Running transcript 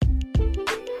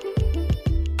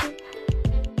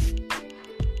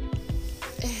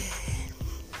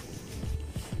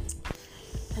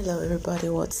Hello, everybody.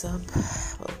 What's up?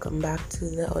 Welcome back to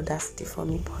the Audacity for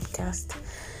Me podcast.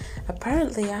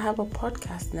 Apparently, I have a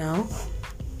podcast now.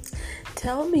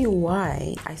 Tell me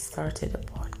why I started a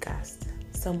podcast.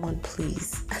 Someone,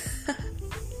 please.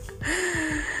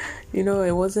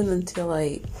 It wasn't until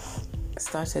I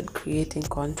started creating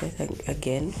content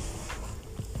again.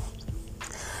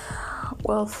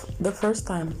 Well, the first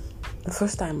time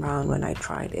around when I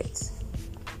tried it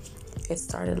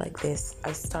started like this.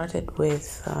 I started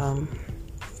with I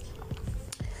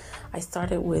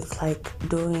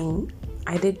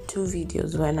did 2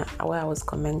 videos where I was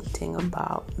commenting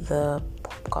about the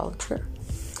pop culture.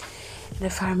 And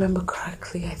if I remember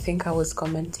correctly, I think I was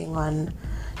commenting on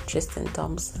Tristan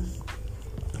Thompson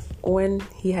when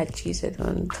he had cheated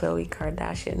on Khloe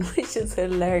Kardashian, which is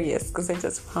hilarious because I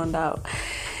just found out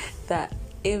that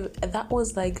if that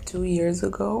was like 2 years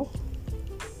ago,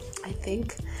 I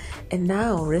think. And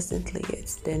now, recently,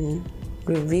 it's been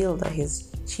revealed that he's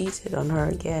cheated on her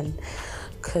again.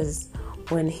 Because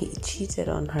when he cheated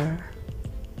on her,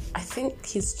 I think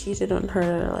he's cheated on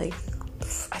her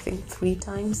 3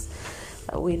 times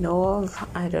that we know of.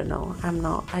 I don't know. I'm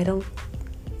not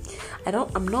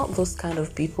those kind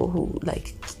of people who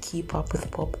keep up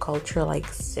with pop culture,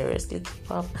 seriously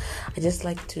keep up. I just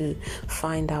like to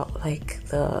find out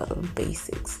the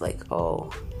basics,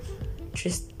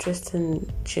 Tristan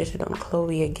cheated on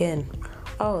Khloe again.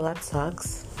 Oh, that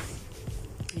sucks.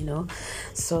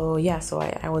 So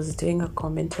I was doing a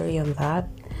commentary on that,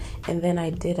 and then I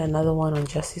did another one on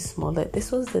Jussie Smollett. This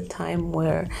was the time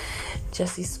where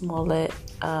Jussie Smollett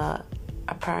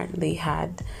apparently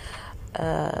had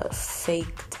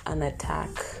faked an attack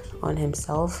on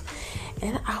himself,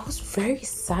 and I was very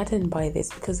saddened by this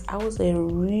because I was a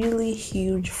really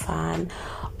huge fan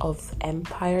of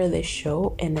Empire, the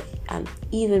show, and an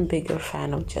even bigger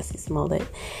fan of Jussie Smollett.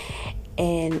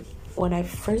 And when I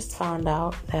first found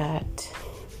out that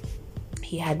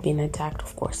he had been attacked,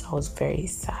 of course, I was very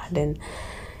sad. And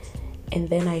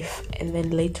then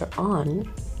later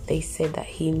on, they said that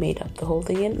he made up the whole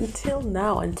thing. And until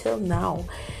now,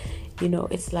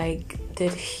 it's like,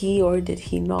 did he or did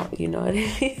he not? You know what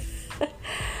I mean?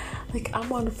 I'm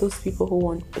one of those people who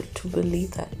want to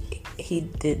believe that he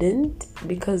didn't,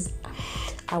 because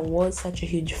I was such a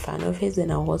huge fan of his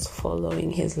and I was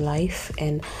following his life,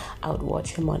 and I would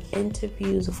watch him on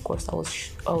interviews. Of course, I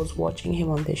was watching him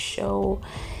on the show,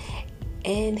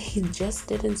 and he just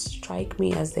didn't strike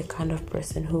me as the kind of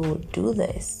person who would do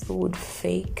this, who would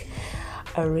fake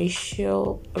a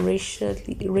racial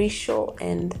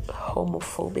and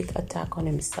homophobic attack on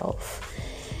himself.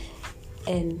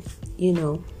 And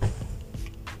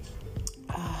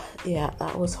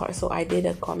that was hard. So I did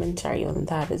a commentary on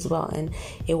that as well, and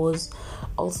it was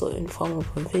also in form of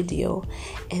a video.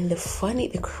 And the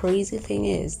crazy thing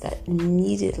is that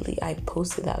immediately I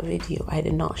posted that video, I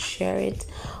did not share it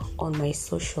on my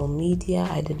social media.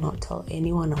 I did not tell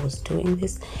anyone I was doing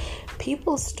this.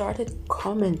 People started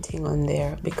commenting on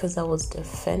there because I was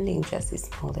defending Jussie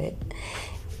Smollett,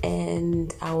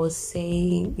 and I was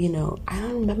saying, I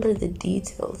don't remember the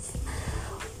details,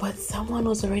 but someone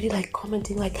was already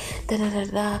commenting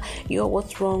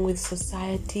what's wrong with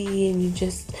society, and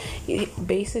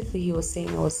basically he was saying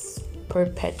I was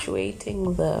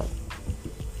perpetuating the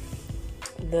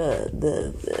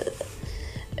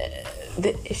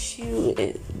issue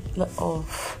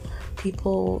of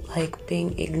people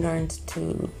being ignorant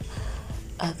to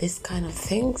this kind of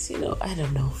things. I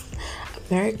don't know.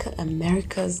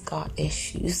 America's got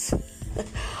issues.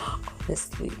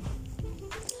 Honestly.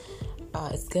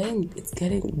 It's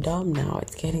getting dumb now.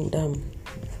 It's getting dumb.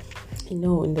 In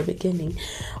the beginning,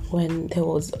 when there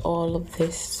was all of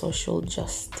this social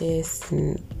justice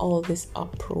and all this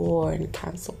uproar and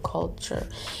cancel culture,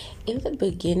 in the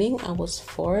beginning, I was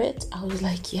for it. I was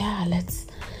like, as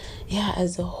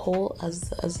a whole,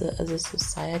 as a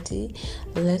society,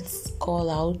 let's call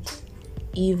out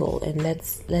evil, and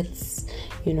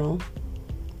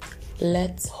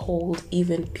let's hold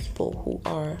even people who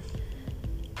are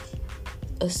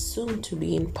assumed to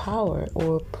be in power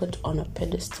or put on a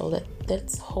pedestal.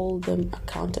 Let's hold them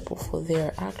accountable for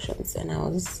their actions. And I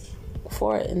was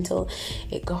for it until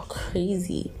it got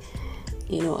crazy.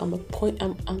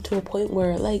 I'm to a point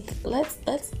where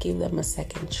let's give them a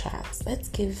second chance. Let's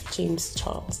give James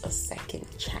Charles a second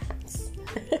chance.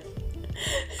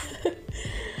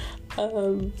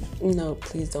 No,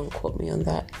 please don't quote me on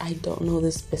that. I don't know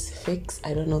the specifics.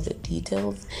 I don't know the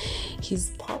details.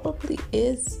 He's probably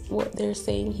is what they're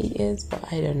saying he is, but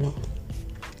I don't know.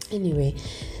 Anyway,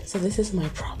 So this is my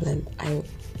problem. I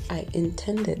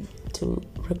intended to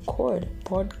record a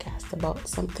podcast about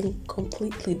something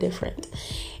completely different,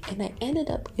 and I ended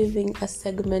up giving a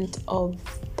segment of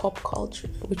pop culture,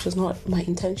 which was not my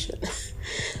intention.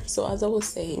 So as I was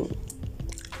saying,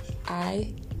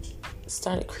 I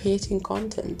started creating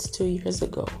content 2 years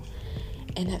ago,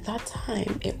 and at that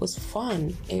time it was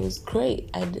fun, it was great.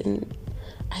 I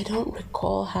don't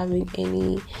recall having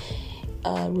any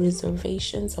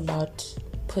reservations about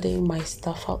putting my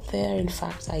stuff out there. In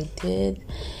fact, I did,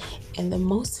 and the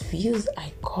most views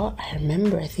I got, I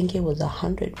remember, I think it was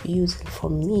 100 views, and for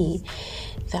me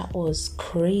that was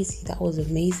crazy, that was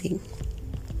amazing.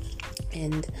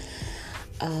 And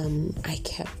I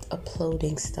kept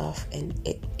uploading stuff, and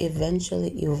it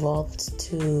eventually evolved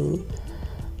to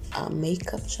a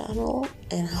makeup channel,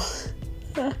 and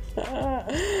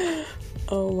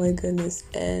oh my goodness.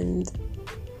 And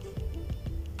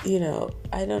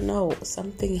I don't know,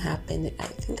 something happened. I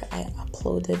think I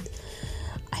uploaded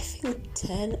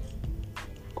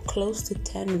close to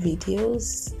 10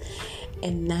 videos,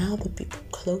 and now the people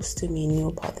close to me knew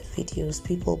about the videos.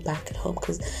 People back at home,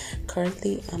 because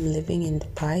currently I'm living in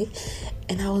Dubai,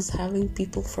 and I was having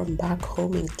people from back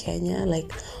home in Kenya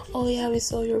like, oh yeah, we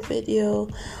saw your video,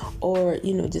 or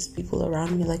just people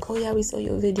around me like, oh yeah, we saw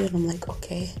your video, and I'm like,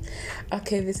 okay,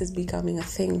 this is becoming a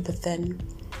thing. But then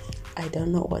I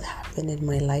don't know what happened in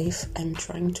my life. I'm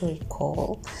trying to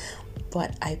recall,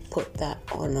 but I put that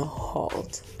on a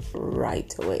halt right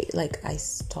away. Like, I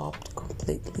stopped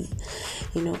completely.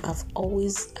 I've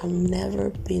never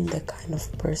been the kind of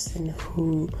person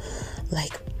who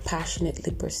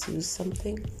passionately pursues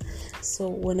something. So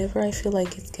whenever I feel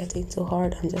like it's getting too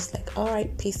hard, I'm just like, all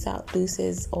right, peace out,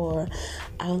 deuces, or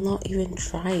I'll not even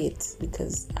try it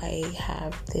because I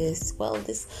have this.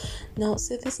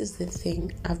 So this is the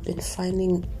thing. I've been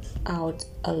finding out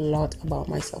a lot about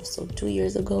myself. So 2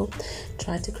 years ago,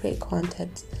 tried to create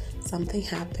content. Something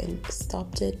happened,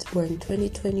 stopped it. We're in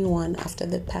 2021 after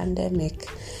the pandemic.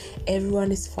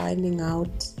 Everyone is finding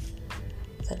out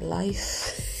that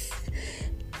life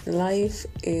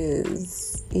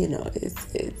is,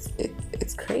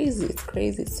 it's crazy. It's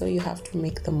crazy. So you have to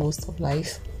make the most of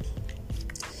life.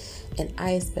 And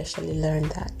I especially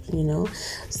learned that,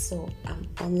 So I'm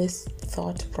on this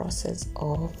thought process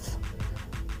of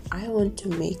I want to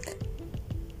make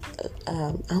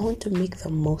the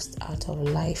most out of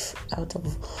life, out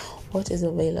of what is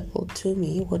available to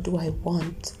me. What do I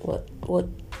want? What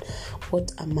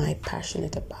am I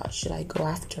passionate about? Should I go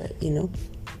after it?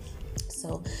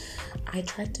 So I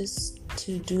tried to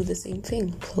do the same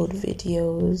thing, upload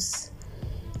videos,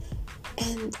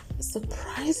 and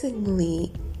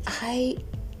surprisingly, I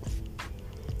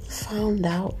found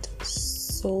out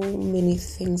so many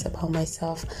things about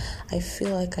myself. I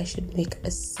feel like I should make a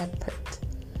separate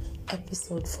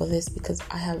episode for this, because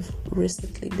I have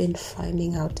recently been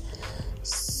finding out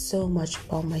so much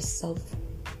about myself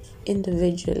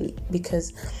individually,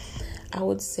 because I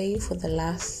would say for the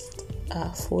last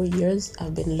 4 years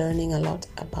I've been learning a lot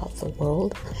about the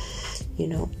world,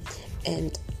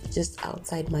 and just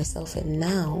outside myself, and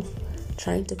now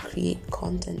trying to create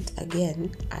content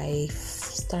again, I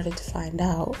started to find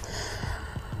out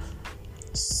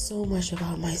so much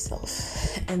about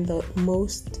myself. And the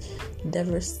most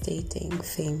devastating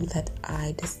thing that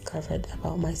I discovered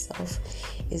about myself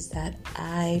is that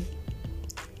I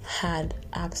had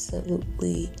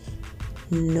absolutely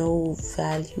no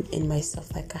value in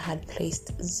myself. Like, I had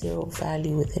placed zero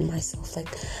value within myself. Like,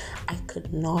 I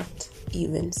could not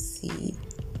even see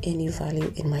any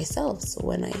value in myself. So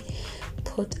when I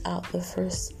put out the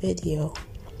first video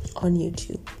on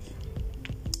YouTube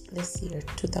this year,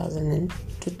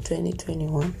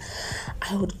 2021,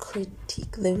 I would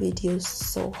critique the videos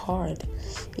so hard.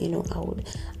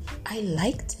 I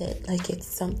liked it. Like, it's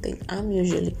something, I'm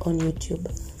usually on YouTube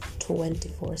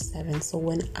 24/7. So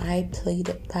when I played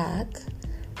it back,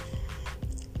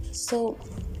 so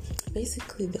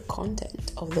basically the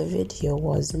content of the video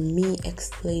was me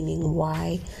explaining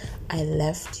why I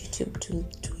left YouTube two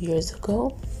years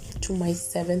ago to my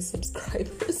 7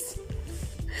 subscribers.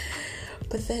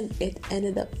 But then it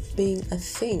ended up being a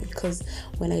thing, because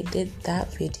when I did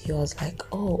that video, I was like,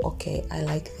 oh, okay, I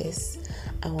like this.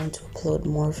 I want to upload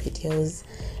more videos.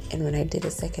 And when I did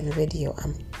a second video,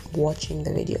 I'm watching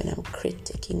the video and I'm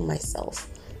critiquing myself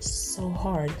so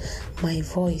hard. My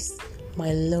voice,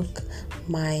 my look,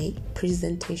 my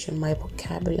presentation, my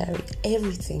vocabulary,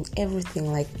 everything,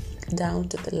 like down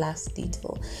to the last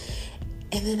detail.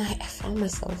 And then I found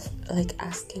myself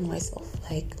asking myself,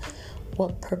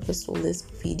 what purpose will this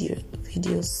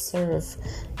video serve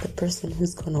the person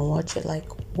who's gonna watch it? Like,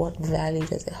 what value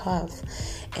does it have?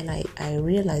 And I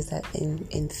realized that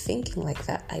in thinking like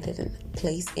that, I didn't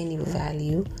place any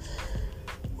value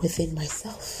within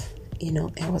myself. You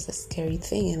know, it was a scary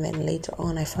thing. And then later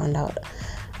on, I found out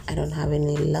I don't have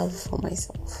any love for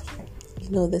myself.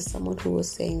 You know, there's someone who was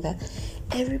saying that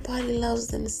everybody loves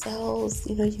themselves.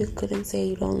 You know, you couldn't say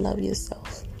you don't love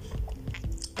yourself.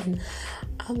 And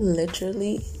I'm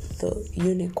literally the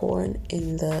unicorn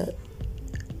in the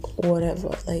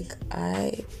whatever. Like,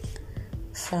 I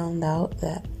found out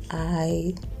that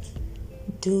I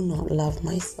do not love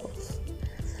myself.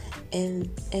 And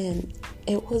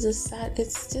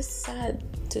it's just sad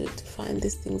to find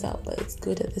these things out, but it's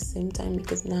good at the same time,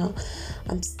 because now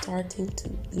I'm starting to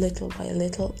little by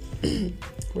little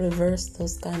reverse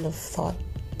those kind of thought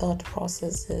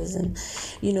processes. And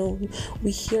you know,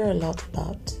 we hear a lot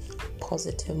about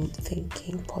positive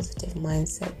thinking, positive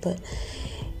mindset, but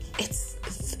it's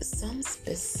some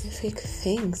specific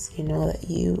things, you know, that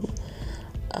you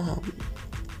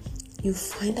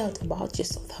find out about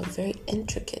yourself that are very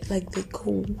intricate. Like, they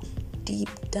go deep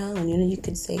down. You know, you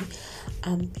could say,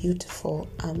 I'm beautiful,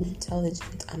 I'm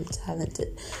intelligent, I'm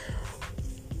talented,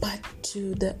 but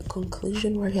to the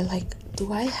conclusion where you're like,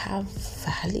 do I have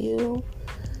value?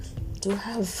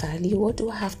 What do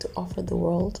I have to offer the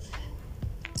world?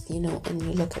 You know, and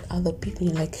you look at other people,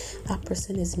 you're like, that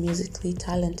person is musically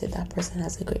talented, that person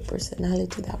has a great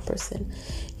personality, that person,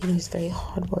 you know, is very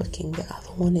hardworking, the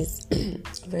other one is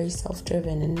very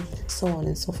self-driven, and so on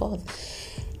and so forth.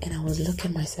 And I was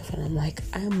looking at myself and I'm like,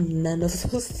 I am none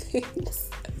of those things.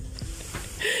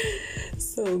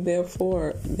 So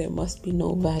therefore, there must be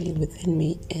no value within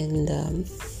me. And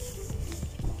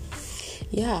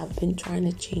I've been trying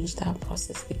to change that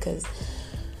process, because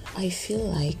I feel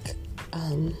like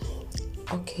I'm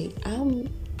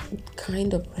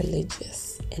kind of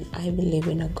religious, and I believe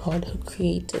in a God who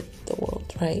created the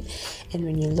world, right? And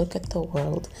when you look at the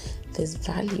world, there's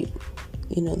value.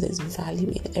 You know, there's value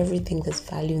in everything. There's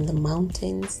value in the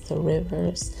mountains, the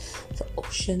rivers, the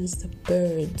oceans, the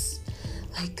birds.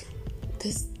 Like,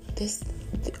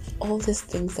 all these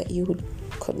things that you would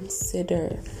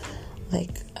consider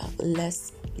like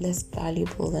less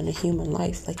valuable than a human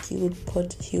life. Like, you would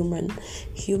put human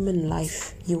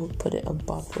life, you would put it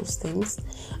above those things,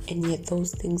 and yet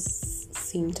those things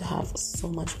seem to have so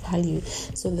much value.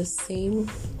 So the same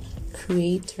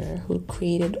creator who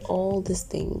created all these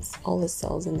things, all the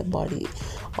cells in the body,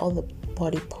 all the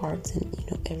body parts, and you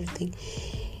know, everything,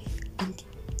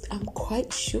 I'm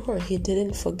quite sure he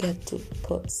didn't forget to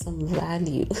put some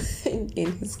value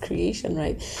in his creation,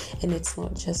 right? And it's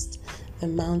not just the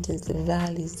mountains, the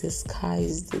valleys, the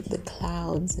skies, the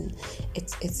clouds, and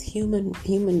it's human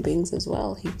beings as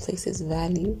well. He places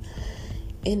value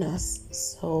in us.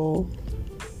 So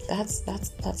that's a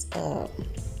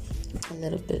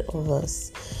little bit of a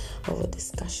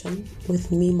discussion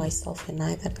with me, myself, and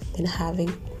I that I've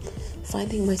been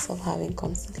finding myself having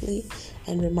constantly,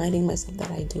 and reminding myself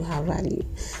that I do have value.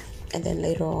 And then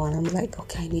later on, I'm like,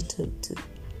 okay, I need to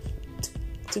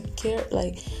care,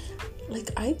 like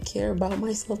I care about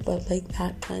myself, but like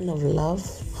that kind of love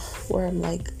where I'm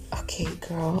like, okay,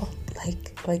 girl,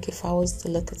 like if I was to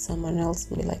look at someone else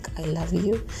and be like, I love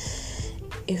you.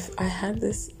 If I had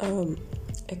this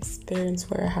experience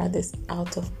where I had this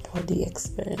out of body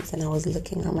experience, and I was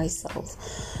looking at myself,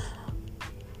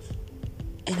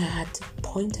 and I had to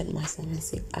point at myself and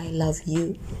say, I love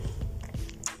you.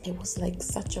 It was like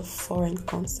such a foreign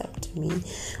concept to me,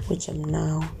 which I'm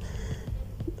now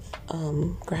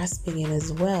grasping in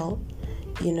as well.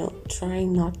 You know,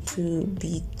 trying not to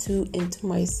be too into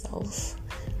myself,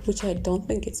 which I don't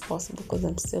think it's possible, because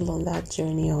I'm still on that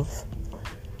journey of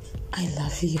I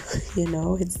love you. You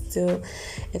know, it's still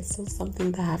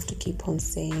something that I have to keep on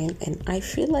saying, and I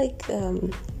feel like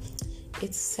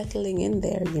it's settling in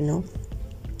there, you know.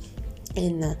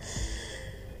 And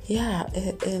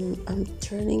I'm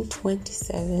turning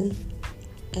 27,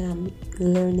 and I'm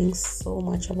learning so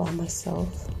much about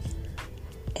myself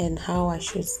and how I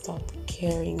should stop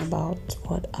caring about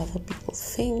what other people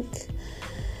think.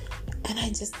 And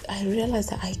I realized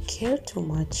that I care too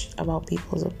much about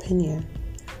people's opinion.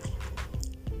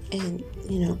 And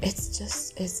you know,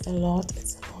 it's a lot.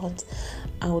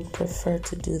 I would prefer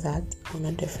to do that on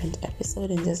a different episode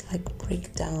and just like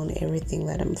break down everything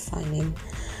that I'm finding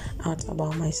out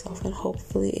about myself, and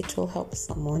hopefully it will help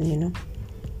someone, you know.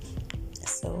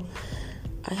 So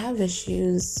I have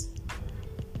issues.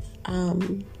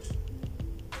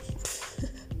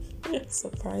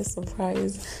 Surprise,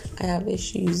 I have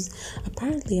issues.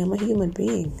 Apparently I'm a human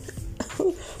being.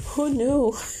 Who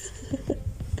knew?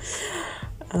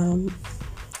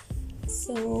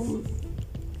 So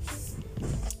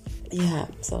yeah,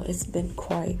 so it's been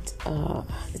quite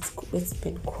it's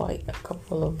been quite a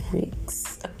couple of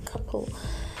weeks.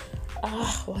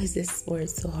 Why is this word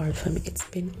so hard for me? It's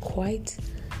been quite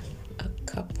a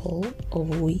couple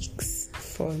of weeks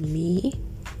for me.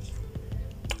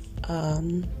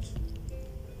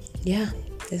 Yeah,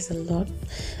 there's a lot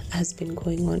has been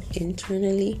going on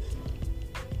internally,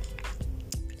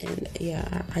 and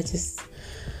yeah,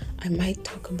 I might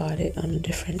talk about it on a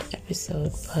different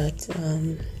episode, but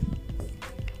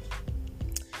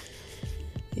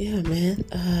yeah, man.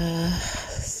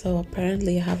 So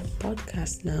apparently I have a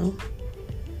podcast now,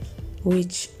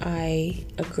 which I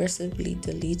aggressively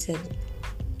deleted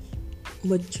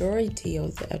majority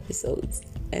of the episodes,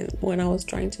 and when I was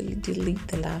trying to delete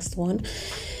the last one,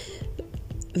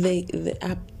 the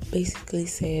app basically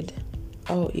said,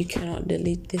 oh, you cannot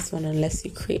delete this one unless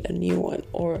you create a new one,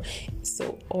 or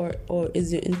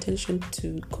is your intention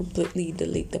to completely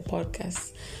delete the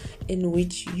podcast, in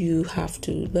which you have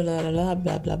to blah blah blah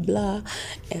blah blah blah,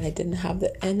 and I didn't have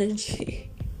the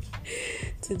energy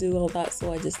to do all that,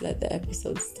 so I just let the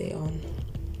episode stay on.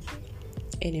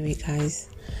 Anyway, guys,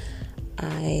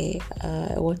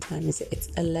 what time is it? It's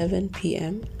 11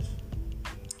 p.m.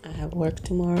 I have work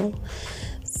tomorrow,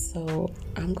 so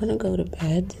I'm gonna go to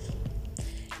bed.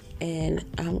 And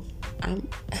I'm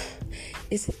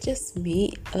is it just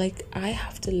me? Like, I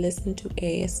have to listen to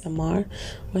ASMR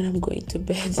when I'm going to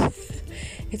bed.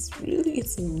 It's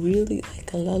really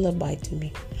like a lullaby to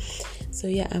me. So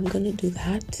yeah, I'm gonna do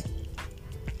that.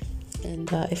 And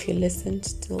if you listened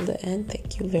till the end,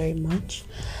 thank you very much.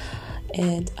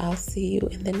 And I'll see you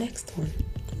in the next one.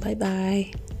 Bye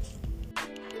bye.